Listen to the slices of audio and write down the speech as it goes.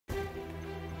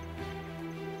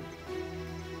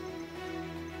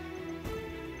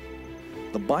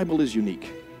The Bible is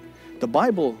unique. The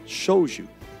Bible shows you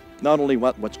not only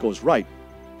what goes right,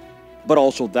 but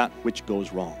also that which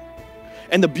goes wrong.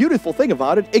 And the beautiful thing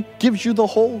about it, it gives you the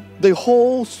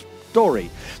whole story.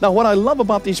 Now, what I love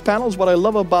about these panels, what I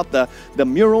love about the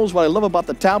murals, what I love about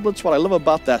the tablets, what I love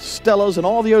about the stelas and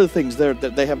all the other things there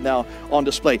that they have now on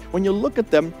display, when you look at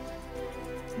them,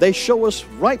 they show us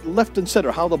right, left, and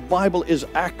center how the Bible is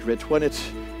accurate when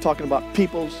it's talking about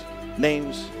peoples,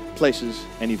 names, places,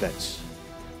 and events.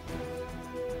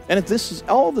 And if this is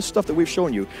all the stuff that we've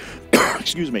shown you,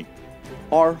 excuse me,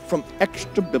 are from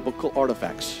extra-biblical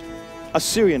artifacts.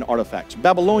 Assyrian artifacts,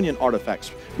 Babylonian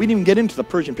artifacts. We didn't even get into the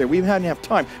Persian period. We hadn't have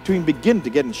time to even begin to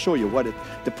get and show you what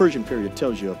the Persian period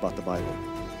tells you about the Bible.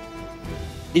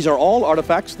 These are all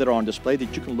artifacts that are on display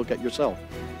that you can look at yourself.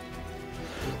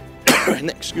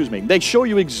 Excuse me. They show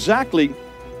you exactly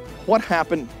what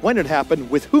happened, when it happened,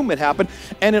 with whom it happened,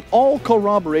 and it all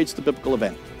corroborates the biblical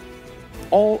event.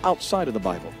 All outside of the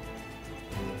Bible.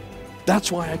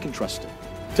 That's why I can trust it.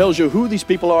 Tells you who these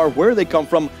people are, where they come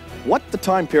from, what the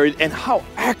time period, and how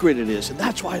accurate it is. And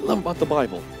that's why I love about the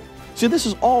Bible. See, this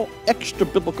is all extra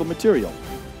biblical material,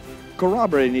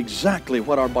 corroborating exactly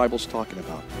what our Bible's talking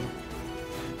about.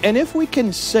 And if we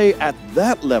can say at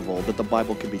that level that the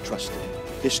Bible can be trusted,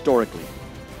 historically,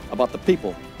 about the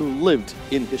people who lived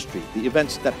in history, the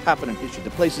events that happened in history, the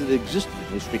places that existed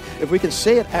in history, if we can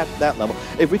say it at that level,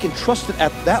 if we can trust it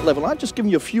at that level, I'm just giving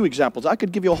you a few examples. I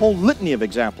could give you a whole litany of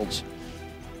examples.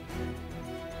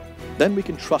 Then we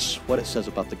can trust what it says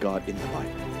about the God in the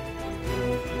Bible.